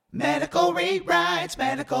Medical rewrites,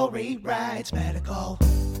 medical rewrites, medical.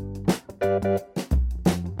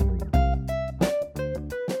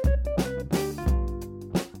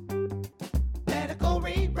 Medical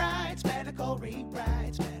rewrites, medical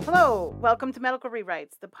rewrites, medical. Hello, welcome to Medical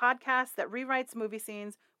Rewrites, the podcast that rewrites movie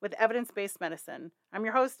scenes with evidence-based medicine. I'm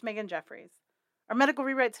your host, Megan Jeffries. Our medical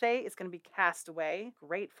rewrite today is going to be Castaway,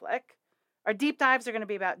 great flick. Our deep dives are going to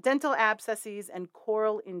be about dental abscesses and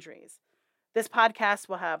coral injuries. This podcast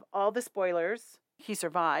will have all the spoilers, he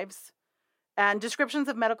survives, and descriptions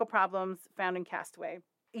of medical problems found in Castaway.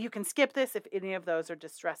 You can skip this if any of those are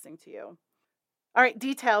distressing to you. All right,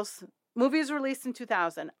 details. Movie was released in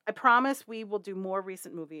 2000. I promise we will do more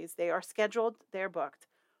recent movies. They are scheduled, they're booked,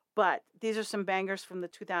 but these are some bangers from the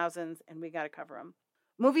 2000s and we got to cover them.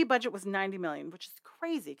 Movie budget was $90 million, which is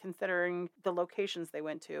crazy considering the locations they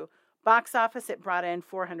went to. Box office, it brought in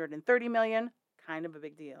 $430 million, kind of a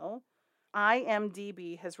big deal.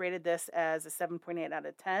 IMDb has rated this as a 7.8 out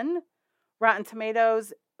of 10. Rotten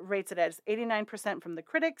Tomatoes rates it as 89% from the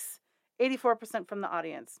critics, 84% from the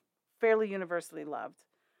audience. Fairly universally loved.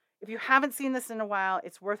 If you haven't seen this in a while,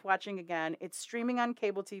 it's worth watching again. It's streaming on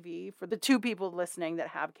cable TV for the two people listening that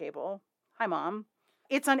have cable. Hi, Mom.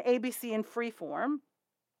 It's on ABC in Freeform.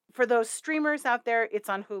 For those streamers out there, it's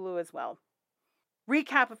on Hulu as well.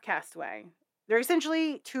 Recap of Castaway. There are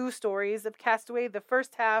essentially two stories of Castaway. The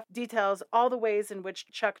first half details all the ways in which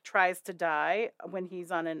Chuck tries to die when he's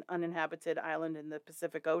on an uninhabited island in the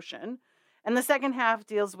Pacific Ocean. And the second half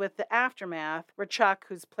deals with the aftermath, where Chuck,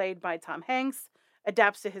 who's played by Tom Hanks,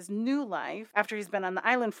 adapts to his new life after he's been on the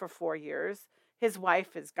island for 4 years. His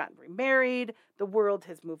wife has gotten remarried, the world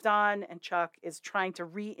has moved on, and Chuck is trying to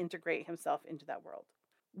reintegrate himself into that world.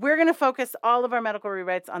 We're going to focus all of our medical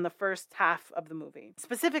rewrites on the first half of the movie,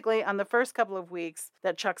 specifically on the first couple of weeks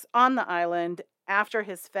that Chuck's on the island after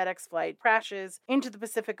his FedEx flight crashes into the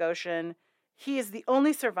Pacific Ocean. He is the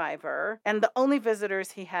only survivor, and the only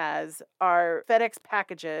visitors he has are FedEx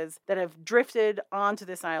packages that have drifted onto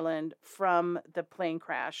this island from the plane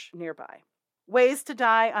crash nearby. Ways to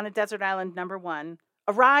die on a desert island, number 1.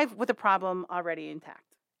 Arrive with a problem already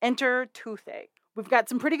intact. Enter toothache. We've got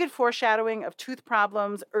some pretty good foreshadowing of tooth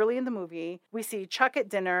problems early in the movie. We see Chuck at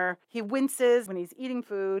dinner. He winces when he's eating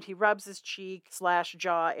food. He rubs his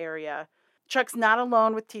cheek/jaw area. Chuck's not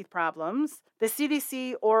alone with teeth problems. The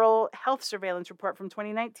CDC Oral Health Surveillance Report from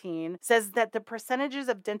 2019 says that the percentages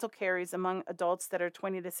of dental caries among adults that are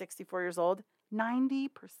 20 to 64 years old, 90%.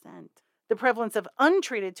 The prevalence of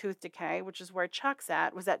untreated tooth decay, which is where Chuck's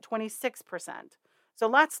at, was at 26%. So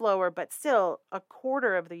lots lower, but still a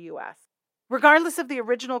quarter of the U.S. Regardless of the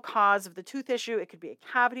original cause of the tooth issue, it could be a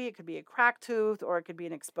cavity, it could be a cracked tooth, or it could be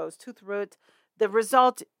an exposed tooth root. The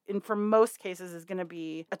result, for most cases, is going to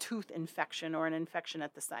be a tooth infection or an infection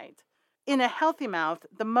at the site. In a healthy mouth,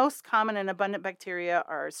 the most common and abundant bacteria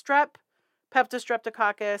are strep,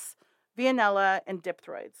 Peptostreptococcus, Veillonella, and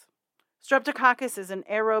diphthroids. Streptococcus is an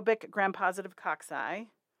aerobic gram-positive cocci.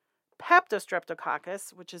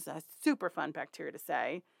 Peptostreptococcus, which is a super fun bacteria to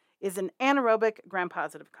say, is an anaerobic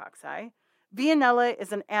gram-positive cocci. Veillonella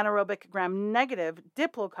is an anaerobic gram-negative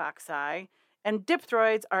diplococci, and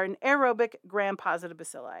diphthroids are an aerobic gram-positive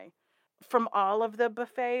bacilli. From all of the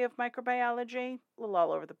buffet of microbiology, a little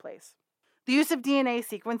all over the place. The use of DNA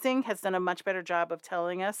sequencing has done a much better job of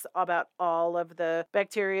telling us about all of the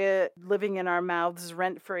bacteria living in our mouths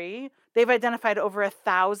rent-free. They've identified over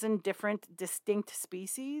 1,000 different distinct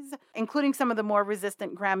species, including some of the more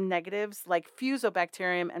resistant gram-negatives like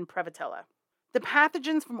Fusobacterium and Prevotella. The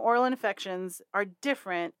pathogens from oral infections are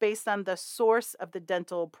different based on the source of the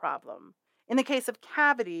dental problem. In the case of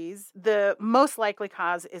cavities, the most likely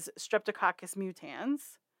cause is Streptococcus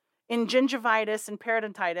mutans. In gingivitis and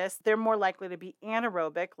periodontitis, they're more likely to be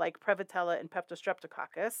anaerobic, like Prevotella and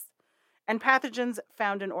Peptostreptococcus. And pathogens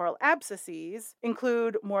found in oral abscesses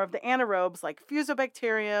include more of the anaerobes, like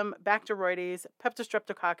Fusobacterium, Bacteroides,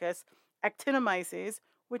 Peptostreptococcus, Actinomyces,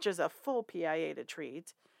 which is a full PIA to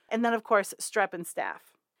treat, and then, of course, strep and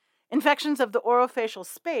staph. Infections of the orofacial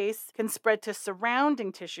space can spread to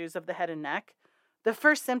surrounding tissues of the head and neck. The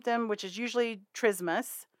first symptom, which is usually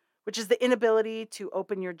trismus, which is the inability to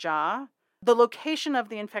open your jaw. The location of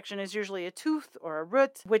the infection is usually a tooth or a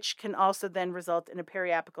root, which can also then result in a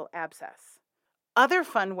periapical abscess. Other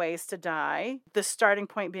fun ways to die, the starting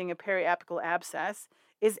point being a periapical abscess,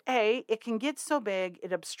 is A, it can get so big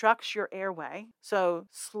it obstructs your airway, so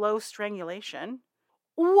slow strangulation.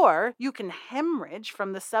 Or you can hemorrhage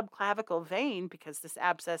from the subclavicle vein because this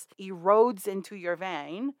abscess erodes into your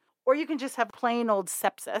vein. Or you can just have plain old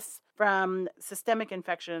sepsis from systemic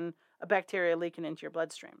infection, a bacteria leaking into your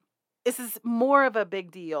bloodstream. This is more of a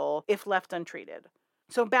big deal if left untreated.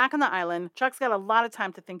 So back on the island, Chuck's got a lot of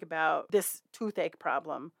time to think about this toothache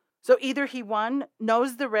problem. So either he, one,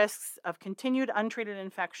 knows the risks of continued untreated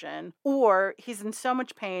infection, or he's in so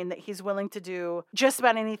much pain that he's willing to do just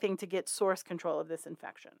about anything to get source control of this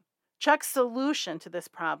infection. Chuck's solution to this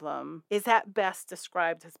problem is at best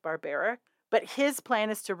described as barbaric, but his plan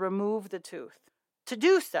is to remove the tooth. To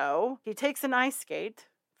do so, he takes an ice skate,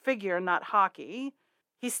 figure, not hockey.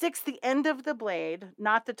 He sticks the end of the blade,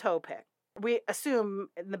 not the toe pick. We assume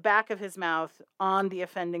in the back of his mouth on the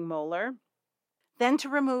offending molar. Then to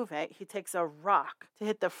remove it, he takes a rock to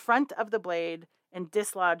hit the front of the blade and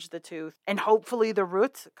dislodge the tooth, and hopefully the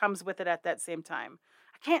root comes with it at that same time.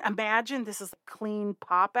 I can't imagine this is a clean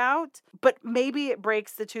pop out, but maybe it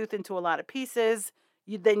breaks the tooth into a lot of pieces.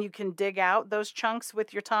 Then you can dig out those chunks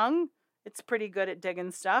with your tongue. It's pretty good at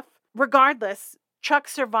digging stuff. Regardless, Chuck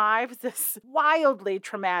survives this wildly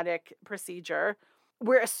traumatic procedure.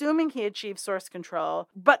 We're assuming he achieves source control,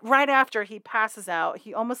 but right after he passes out,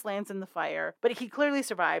 he almost lands in the fire, but he clearly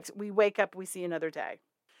survives. We wake up, we see another day.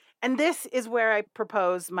 And this is where I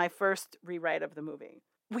propose my first rewrite of the movie.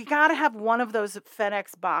 We got to have one of those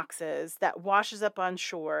FedEx boxes that washes up on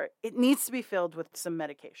shore. It needs to be filled with some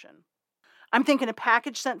medication. I'm thinking a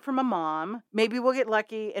package sent from a mom. Maybe we'll get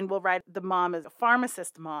lucky and we'll write the mom as a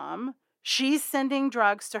pharmacist mom. She's sending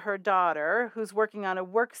drugs to her daughter, who's working on a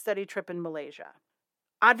work-study trip in Malaysia.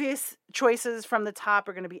 Obvious choices from the top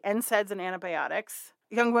are going to be NSAIDs and antibiotics.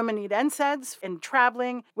 Young women need NSAIDs in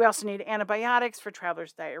traveling. We also need antibiotics for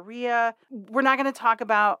traveler's diarrhea. We're not going to talk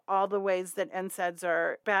about all the ways that NSAIDs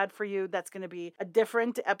are bad for you. That's going to be a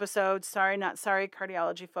different episode. Sorry, not sorry,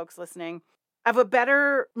 cardiology folks listening. I have a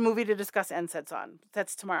better movie to discuss NSAIDs on.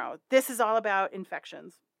 That's tomorrow. This is all about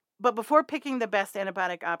infections. But before picking the best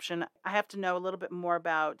antibiotic option, I have to know a little bit more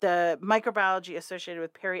about the microbiology associated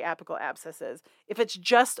with periapical abscesses, if it's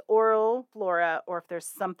just oral flora or if there's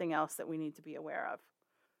something else that we need to be aware of.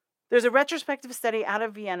 There's a retrospective study out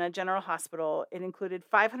of Vienna General Hospital. It included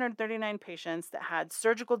 539 patients that had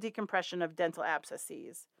surgical decompression of dental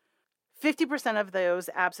abscesses. 50% of those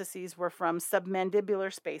abscesses were from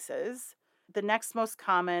submandibular spaces. The next most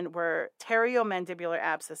common were pteriomandibular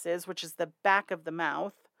abscesses, which is the back of the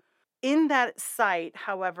mouth. In that site,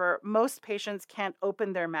 however, most patients can't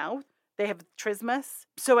open their mouth. They have trismus.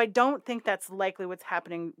 So I don't think that's likely what's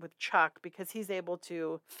happening with Chuck because he's able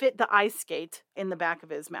to fit the ice skate in the back of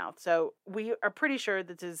his mouth. So we are pretty sure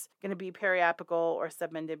this is going to be periapical or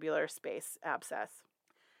submandibular space abscess.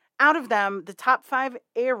 Out of them, the top 5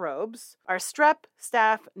 aerobes are strep,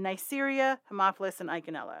 staph, Neisseria, Haemophilus, and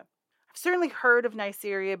Eikenella. I've certainly heard of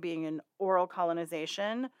Neisseria being an oral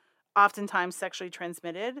colonization, oftentimes sexually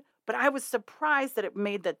transmitted, but I was surprised that it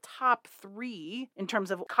made the top 3 in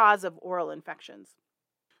terms of cause of oral infections.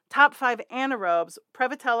 Top 5 anaerobes,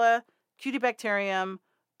 Prevotella, Cutibacterium,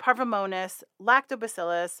 Parvomonas,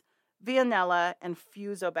 Lactobacillus, Veillonella, and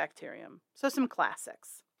Fusobacterium. So some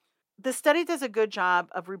classics. The study does a good job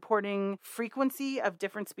of reporting frequency of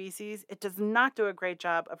different species. It does not do a great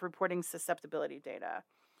job of reporting susceptibility data.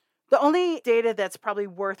 The only data that's probably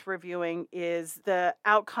worth reviewing is the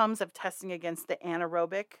outcomes of testing against the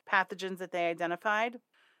anaerobic pathogens that they identified.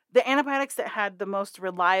 The antibiotics that had the most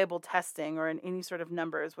reliable testing, or in any sort of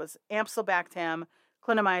numbers, was Amsulbactam,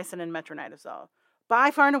 clindamycin, and metronidazole. By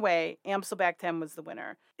far and away, Amsulbactam was the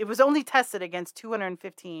winner. It was only tested against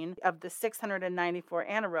 215 of the 694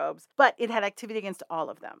 anaerobes, but it had activity against all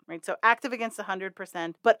of them, right? So active against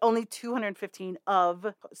 100%, but only 215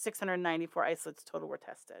 of 694 isolates total were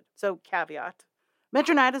tested. So caveat.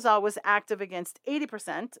 Metronidazole was active against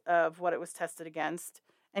 80% of what it was tested against,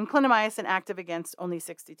 and clindamycin active against only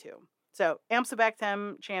 62. So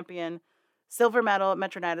Amsulbactam champion, silver medal,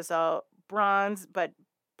 metronidazole, bronze, but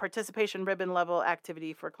participation ribbon level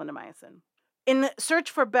activity for clindamycin. In search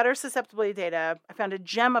for better susceptibility data, I found a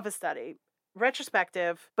gem of a study,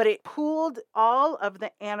 retrospective, but it pooled all of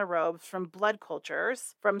the anaerobes from blood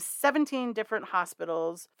cultures from 17 different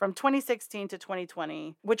hospitals from 2016 to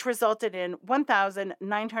 2020, which resulted in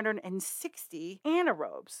 1,960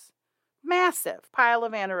 anaerobes. Massive pile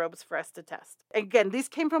of anaerobes for us to test. Again, these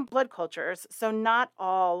came from blood cultures, so not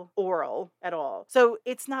all oral at all. So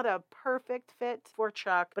it's not a perfect fit for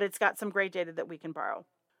Chuck, but it's got some great data that we can borrow.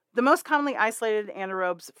 The most commonly isolated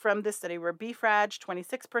anaerobes from this study were B. frag,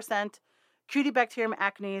 26%, Cutibacterium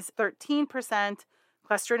acnes, 13%,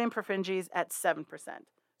 Clostridium perfringens at 7%.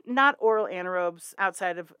 Not oral anaerobes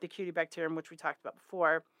outside of the Cutibacterium, which we talked about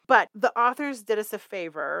before. But the authors did us a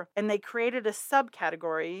favor, and they created a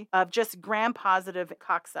subcategory of just gram-positive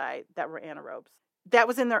cocci that were anaerobes. that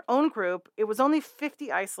was in their own group. It was only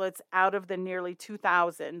 50 isolates out of the nearly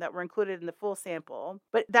 2,000 that were included in the full sample.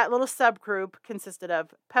 But that little subgroup consisted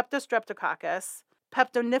of Peptostreptococcus,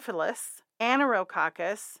 Peptoniphelus,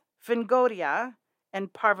 Anaerococcus, Fingodia,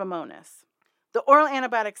 and Parvomonas. The oral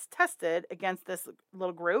antibiotics tested against this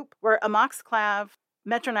little group were amoxiclav,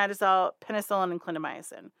 metronidazole, penicillin, and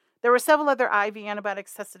clindamycin. There were several other IV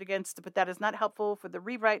antibiotics tested against, but that is not helpful for the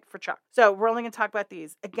rewrite for Chuck. So we're only going to talk about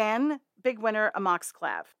these. Again, big winner,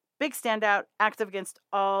 amoxiclav. Big standout, active against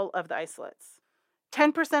all of the isolates.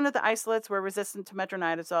 10% of the isolates were resistant to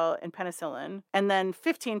metronidazole and penicillin, and then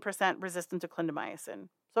 15% resistant to clindamycin.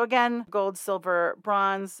 So again, gold, silver,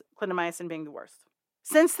 bronze, clindamycin being the worst.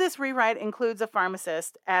 Since this rewrite includes a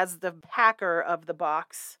pharmacist as the packer of the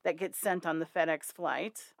box that gets sent on the FedEx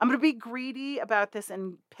flight, I'm going to be greedy about this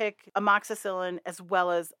and pick amoxicillin as well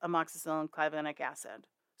as amoxicillin clavulanic acid.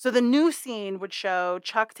 So the new scene would show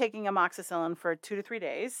Chuck taking amoxicillin for 2 to 3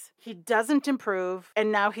 days. He doesn't improve,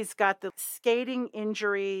 and now he's got the skating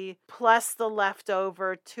injury plus the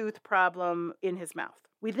leftover tooth problem in his mouth.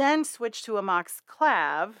 We then switch to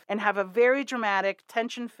amoxiclav and have a very dramatic,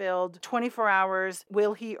 tension-filled 24 hours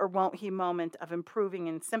will he or won't he moment of improving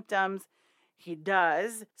in symptoms. He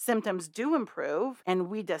does. Symptoms do improve, and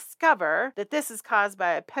we discover that this is caused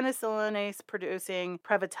by a penicillinase-producing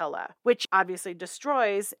Prevotella, which obviously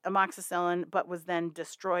destroys amoxicillin, but was then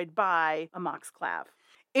destroyed by amoxiclav.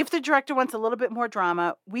 If the director wants a little bit more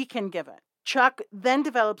drama, we can give it. Chuck then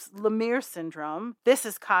develops Lemire syndrome. This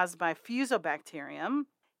is caused by Fusobacterium.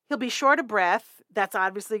 He'll be short of breath. That's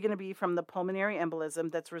obviously going to be from the pulmonary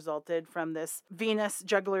embolism that's resulted from this venous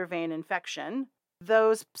jugular vein infection.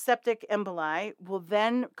 Those septic emboli will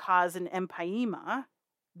then cause an empyema.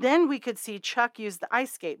 Then we could see Chuck use the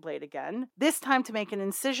ice skate blade again, this time to make an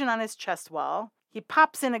incision on his chest wall. He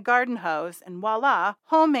pops in a garden hose, and voila,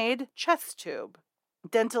 homemade chest tube.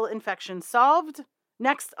 Dental infection solved.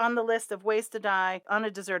 Next on the list of ways to die on a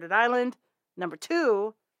deserted island, number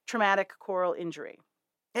 2, traumatic coral injury.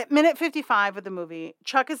 At minute 55 of the movie,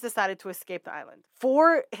 Chuck has decided to escape the island.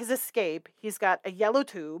 For his escape, he's got a yellow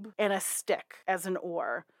tube and a stick as an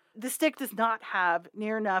oar. The stick does not have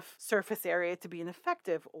near enough surface area to be an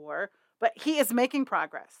effective oar, but he is making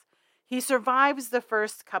progress. He survives the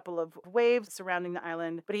first couple of waves surrounding the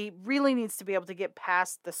island, but he really needs to be able to get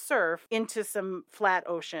past the surf into some flat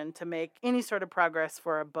ocean to make any sort of progress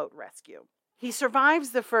for a boat rescue. He survives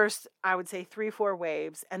the first, I would say, 3-4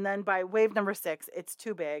 waves, and then by wave number 6, it's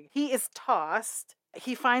too big. He is tossed.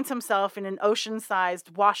 He finds himself in an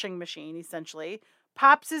ocean-sized washing machine, essentially,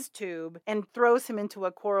 pops his tube, and throws him into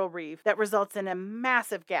a coral reef that results in a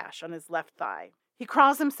massive gash on his left thigh. He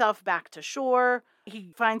crawls himself back to shore.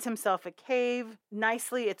 He finds himself a cave.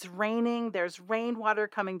 Nicely, it's raining. There's rainwater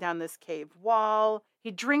coming down this cave wall.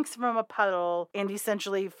 He drinks from a puddle and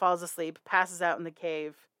essentially falls asleep, passes out in the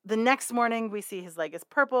cave. The next morning, we see his leg is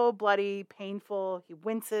purple, bloody, painful. He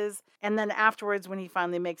winces. And then afterwards, when he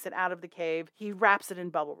finally makes it out of the cave, he wraps it in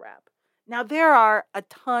bubble wrap. Now, there are a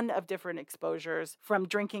ton of different exposures from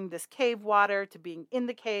drinking this cave water to being in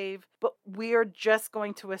the cave, but we're just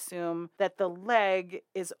going to assume that the leg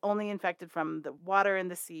is only infected from the water in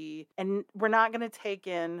the sea, and we're not going to take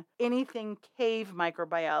in anything cave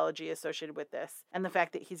microbiology associated with this, and the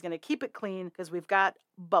fact that he's going to keep it clean because we've got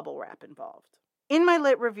bubble wrap involved. In my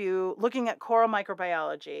lit review, looking at coral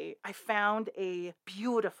microbiology, I found a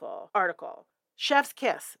beautiful article. Chef's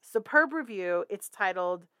Kiss, superb review. It's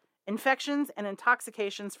titled Infections and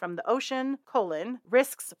Intoxications from the Ocean,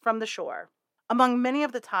 Risks from the Shore. Among many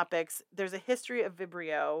of the topics, there's a history of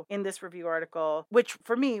Vibrio in this review article, which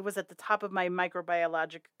for me was at the top of my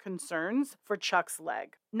microbiologic concerns for Chuck's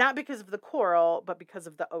leg. Not because of the coral, but because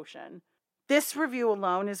of the ocean. This review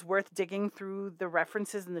alone is worth digging through the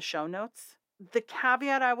references in the show notes. The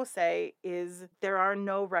caveat I will say is there are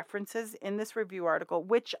no references in this review article,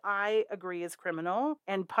 which I agree is criminal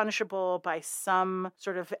and punishable by some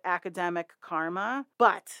sort of academic karma.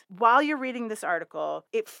 But while you're reading this article,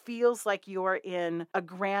 it feels like you're in a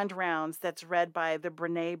grand rounds that's read by the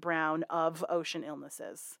Brené Brown of ocean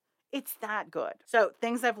illnesses. It's that good. So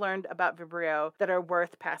things I've learned about Vibrio that are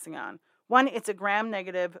worth passing on. 1, it's a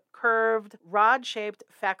gram-negative, curved, rod-shaped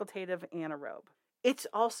facultative anaerobe. It's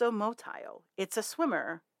also motile. It's a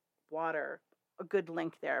swimmer. Water. A good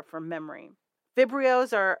link there for memory.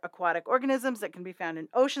 Vibrios are aquatic organisms that can be found in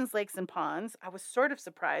oceans, lakes, and ponds. I was sort of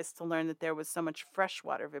surprised to learn that there was so much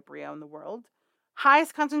freshwater Vibrio in the world.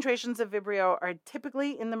 Highest concentrations of Vibrio are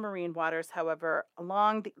typically in the marine waters, however,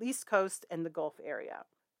 along the East Coast and the Gulf area.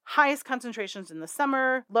 Highest concentrations in the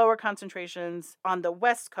summer, lower concentrations on the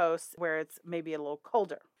West Coast, where it's maybe a little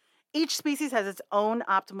colder. Each species has its own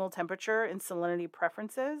optimal temperature and salinity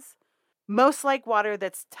preferences. Most like water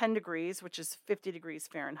that's 10 degrees, which is 50 degrees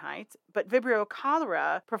Fahrenheit, but Vibrio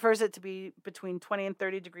cholera prefers it to be between 20 and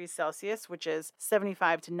 30 degrees Celsius, which is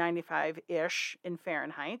 75 to 95-ish in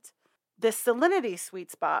Fahrenheit. The salinity sweet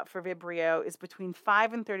spot for Vibrio is between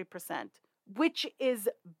 5 and 30%, which is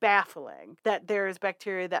baffling that there is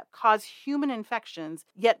bacteria that cause human infections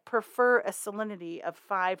yet prefer a salinity of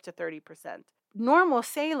 5 to 30%. Normal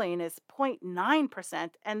saline is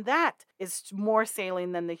 0.9%, and that is more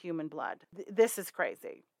saline than the human blood. This is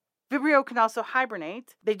crazy. Vibrio can also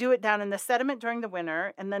hibernate. They do it down in the sediment during the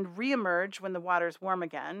winter and then reemerge when the water's warm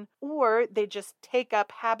again, or they just take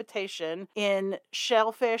up habitation in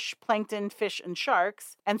shellfish, plankton, fish, and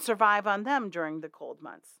sharks and survive on them during the cold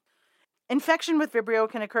months. Infection with Vibrio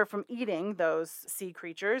can occur from eating those sea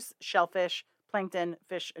creatures, shellfish, plankton,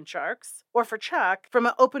 fish, and sharks, or for Chuck, from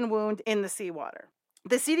an open wound in the seawater.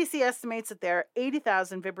 The CDC estimates that there are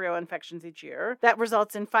 80,000 Vibrio infections each year. That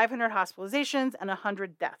results in 500 hospitalizations and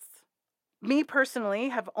 100 deaths. Me personally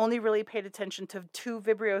have only really paid attention to 2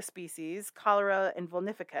 Vibrio species, cholera and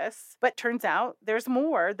vulnificus, but turns out there's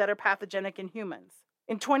more that are pathogenic in humans.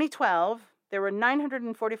 In 2012, there were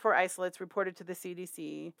 944 isolates reported to the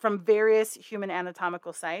CDC from various human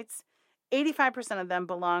anatomical sites. 85% of them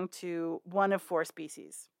belong to one of 4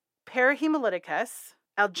 species: Parahemolyticus,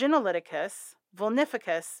 Alginolyticus,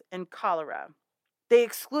 Vulnificus, and cholera. They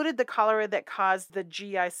excluded the cholera that caused the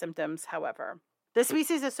GI symptoms, however. The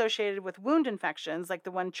species associated with wound infections, like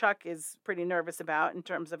the one Chuck is pretty nervous about in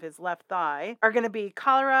terms of his left thigh, are going to be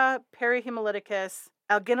cholera, Parahemolyticus,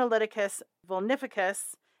 Alginolyticus,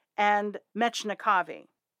 Vulnificus, and Mechnickavi.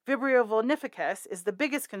 Vibrio vulnificus is the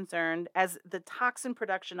biggest concern, as the toxin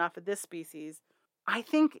production off of this species, I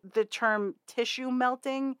think the term tissue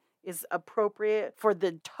melting is appropriate for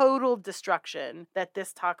the total destruction that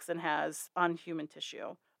this toxin has on human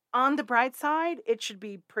tissue. On the bright side, it should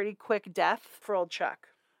be pretty quick death for old Chuck.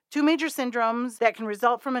 2 major syndromes that can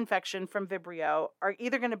result from infection from Vibrio are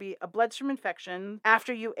either going to be a bloodstream infection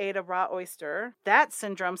after you ate a raw oyster. That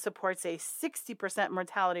syndrome supports a 60%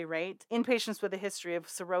 mortality rate in patients with a history of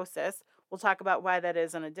cirrhosis. We'll talk about why that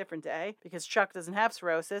is on a different day, because Chuck doesn't have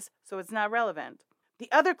cirrhosis, so it's not relevant.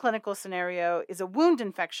 The other clinical scenario is a wound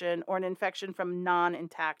infection or an infection from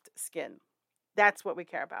non-intact skin. That's what we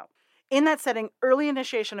care about. In that setting, early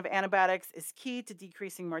initiation of antibiotics is key to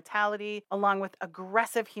decreasing mortality, along with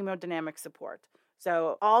aggressive hemodynamic support.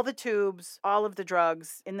 So all the tubes, all of the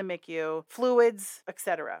drugs in the MICU, fluids,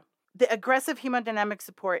 etc. The aggressive hemodynamic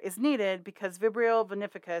support is needed because Vibrio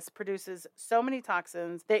vulnificus produces so many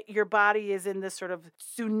toxins that your body is in this sort of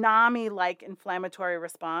tsunami-like inflammatory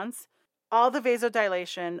response. All the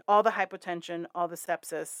vasodilation, all the hypotension, all the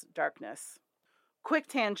sepsis, darkness. Quick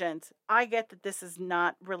tangent. I get that this is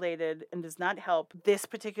not related and does not help this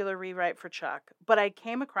particular rewrite for Chuck, but I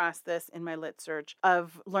came across this in my lit search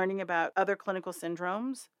of learning about other clinical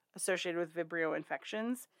syndromes associated with Vibrio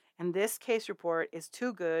infections, and this case report is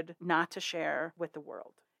too good not to share with the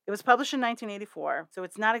world. It was published in 1984, so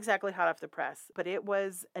it's not exactly hot off the press, but it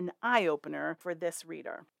was an eye-opener for this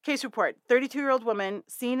reader. Case report: 32-year-old woman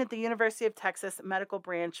seen at the University of Texas Medical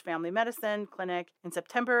Branch Family Medicine Clinic in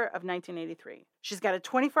September of 1983. She's got a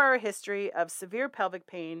 24-hour history of severe pelvic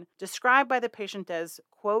pain, described by the patient as,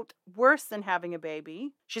 quote, worse than having a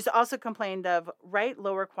baby. She's also complained of right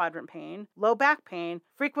lower quadrant pain, low back pain,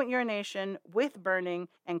 frequent urination with burning,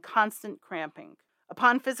 and constant cramping.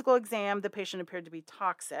 Upon physical exam, the patient appeared to be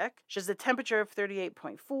toxic. She has a temperature of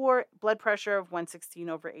 38.4, blood pressure of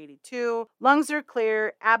 116/82, lungs are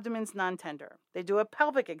clear, abdomen's non-tender. They do a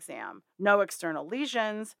pelvic exam, no external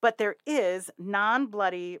lesions, but there is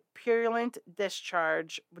non-bloody purulent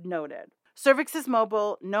discharge noted. Cervix is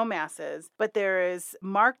mobile, no masses, but there is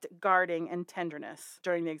marked guarding and tenderness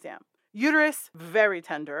during the exam. Uterus, very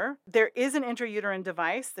tender. There is an intrauterine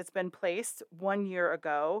device that's been placed 1 year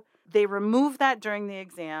ago. They removed that during the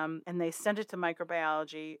exam and they sent it to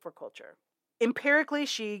microbiology for culture. Empirically,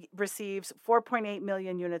 she receives 4.8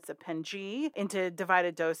 million units of Pen-G into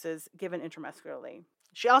divided doses given intramuscularly.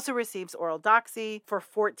 She also receives oral doxy for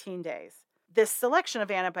 14 days. This selection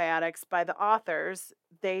of antibiotics by the authors,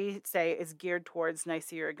 they say, is geared towards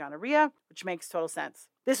Neisseria gonorrhea, which makes total sense.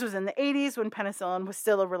 This was in the 80s when penicillin was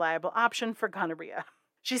still a reliable option for gonorrhea.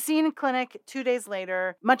 She's seen in clinic 2 days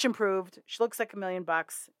later, much improved. She looks like $1 million.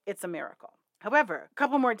 It's a miracle. However, a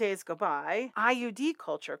couple more days go by. IUD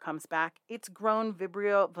culture comes back. It's grown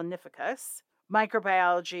Vibrio vulnificus.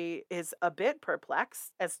 Microbiology is a bit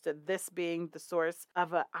perplexed as to this being the source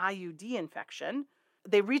of an IUD infection.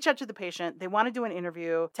 They reach out to the patient. They want to do an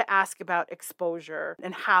interview to ask about exposure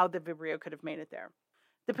and how the Vibrio could have made it there.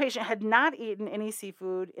 The patient had not eaten any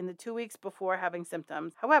seafood in the 2 weeks before having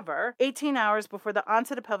symptoms. However, 18 hours before the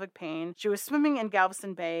onset of pelvic pain, she was swimming in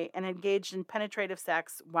Galveston Bay and engaged in penetrative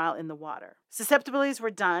sex while in the water. Susceptibilities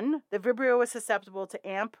were done. The Vibrio was susceptible to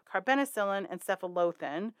AMP, carbenicillin, and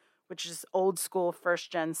cefalothin, which is old school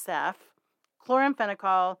first-gen Cef,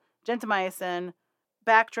 chloramphenicol, gentamicin,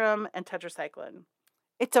 Bactrim, and tetracycline.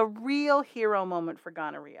 It's a real hero moment for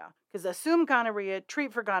gonorrhea, because assume gonorrhea,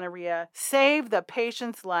 treat for gonorrhea, save the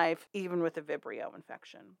patient's life even with a Vibrio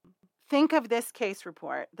infection. Think of this case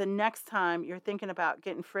report the next time you're thinking about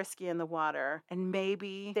getting frisky in the water, and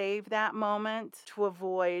maybe save that moment to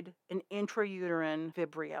avoid an intrauterine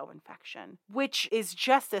Vibrio infection, which is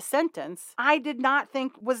just a sentence I did not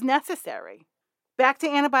think was necessary. Back to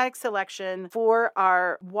antibiotic selection for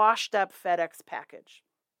our washed up FedEx package.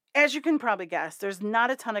 As you can probably guess, there's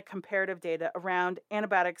not a ton of comparative data around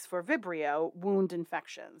antibiotics for Vibrio wound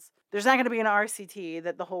infections. There's not going to be an RCT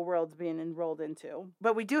that the whole world's being enrolled into.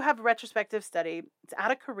 But we do have a retrospective study. It's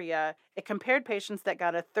out of Korea. It compared patients that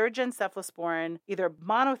got a third-gen cephalosporin, either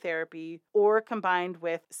monotherapy or combined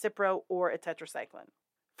with Cipro or a tetracycline.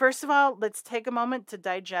 First of all, let's take a moment to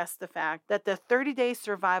digest the fact that the 30-day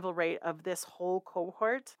survival rate of this whole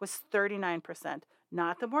cohort was 39%.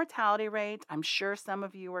 Not the mortality rate. I'm sure some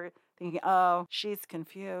of you were thinking, oh, she's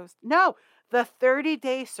confused. No, the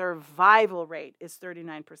 30-day survival rate is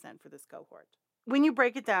 39% for this cohort. When you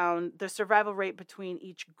break it down, the survival rate between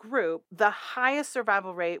each group, the highest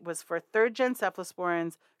survival rate was for third-gen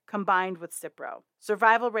cephalosporins combined with Cipro.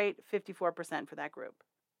 Survival rate, 54% for that group.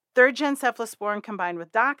 Third-gen cephalosporin combined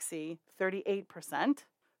with Doxy, 38%.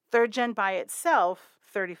 Third-gen by itself,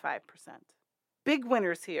 35%. Big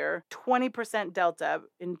winners here, 20% delta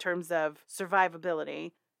in terms of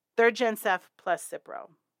survivability, third-gen Ceph plus Cipro.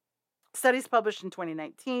 Studies published in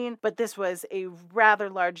 2019, but this was a rather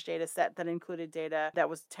large data set that included data that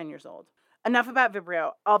was 10 years old. Enough about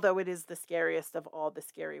Vibrio, although it is the scariest of all the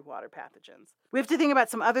scary water pathogens. We have to think about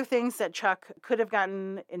some other things that Chuck could have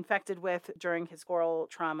gotten infected with during his oral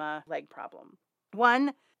trauma leg problem.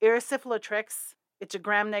 1, Erysipelotrix, it's a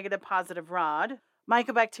gram-negative positive rod,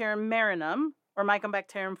 Mycobacterium marinum, or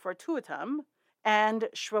Mycobacterium fortuitum, and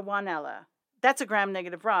Schwannella. That's a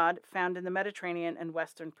gram-negative rod found in the Mediterranean and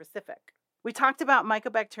Western Pacific. We talked about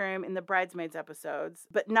Mycobacterium in the Bridesmaids episodes,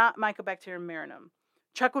 but not Mycobacterium marinum.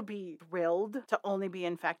 Chuck would be thrilled to only be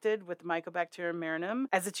infected with Mycobacterium marinum,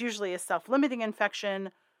 as it's usually a self-limiting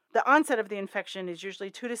infection. The onset of the infection is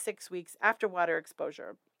usually 2 to 6 weeks after water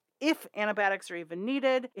exposure. If antibiotics are even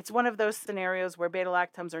needed, it's one of those scenarios where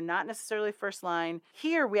beta-lactams are not necessarily first line.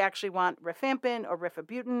 Here, we actually want rifampin or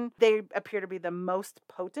rifabutin. They appear to be the most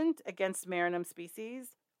potent against marinum species.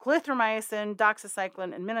 Clarithromycin,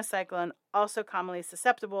 doxycycline, and minocycline also commonly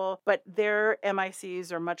susceptible, but their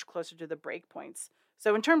MICs are much closer to the breakpoints.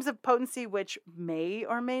 So in terms of potency, which may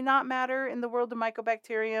or may not matter in the world of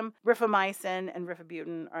Mycobacterium, rifamycin and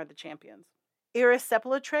rifabutin are the champions.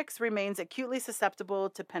 Erysipelotrix remains acutely susceptible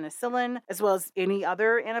to penicillin, as well as any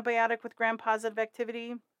other antibiotic with gram-positive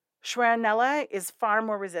activity. Schwannella is far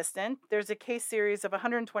more resistant. There's a case series of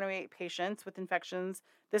 128 patients with infections.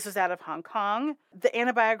 This was out of Hong Kong. The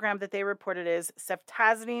antibiogram that they reported is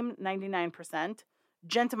ceftazidime, 99%,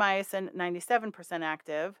 gentamicin, 97%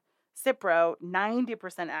 active, Cipro,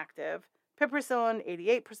 90% active, piperacillin,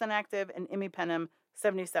 88% active, and imipenem,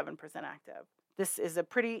 77% active. This is a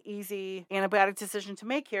pretty easy antibiotic decision to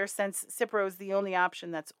make here, since Cipro is the only option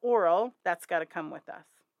that's oral. That's got to come with us.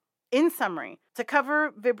 In summary, to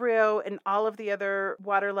cover Vibrio and all of the other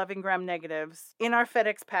water-loving gram-negatives, in our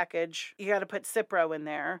FedEx package, you got to put Cipro in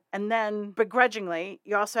there. And then, begrudgingly,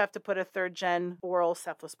 you also have to put a third-gen oral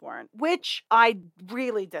cephalosporin, which I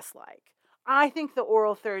really dislike. I think the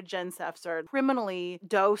oral third-gen cephs are criminally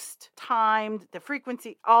dosed, timed, the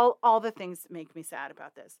frequency, all the things that make me sad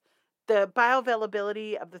about this. The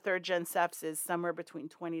bioavailability of the third-gen cephs is somewhere between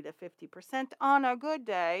 20 to 50% on a good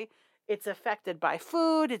day. It's affected by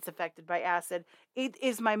food. It's affected by acid. It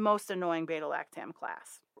is my most annoying beta-lactam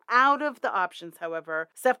class. Out of the options, however,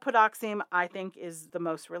 cefpodoxime, I think, is the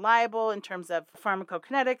most reliable in terms of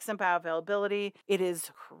pharmacokinetics and bioavailability. It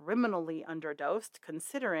is criminally underdosed,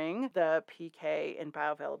 considering the PK and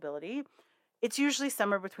bioavailability. It's usually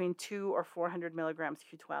somewhere between 200 or 400 milligrams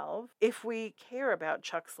Q12. If we care about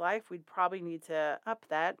Chuck's life, we'd probably need to up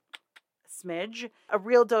that a smidge. A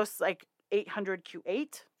real dose like 800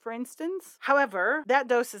 Q8, for instance. However, that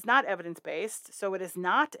dose is not evidence-based, so it is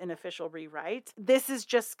not an official rewrite. This is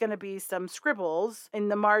just going to be some scribbles in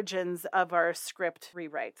the margins of our script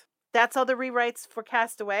rewrite. That's all the rewrites for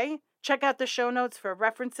Castaway. Check out the show notes for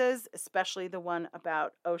references, especially the one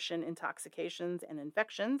about ocean intoxications and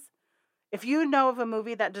infections. If you know of a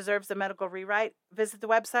movie that deserves a medical rewrite, visit the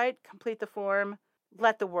website, complete the form,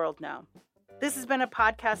 let the world know. This has been a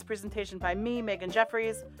podcast presentation by me, Megan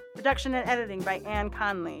Jeffries. Production and editing by Ann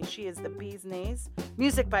Conley. She is the bee's knees.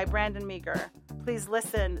 Music by Brandon Meager. Please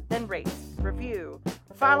listen, then rate, review.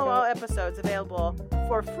 Follow all episodes available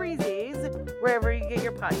for freezies wherever you get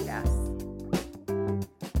your podcasts.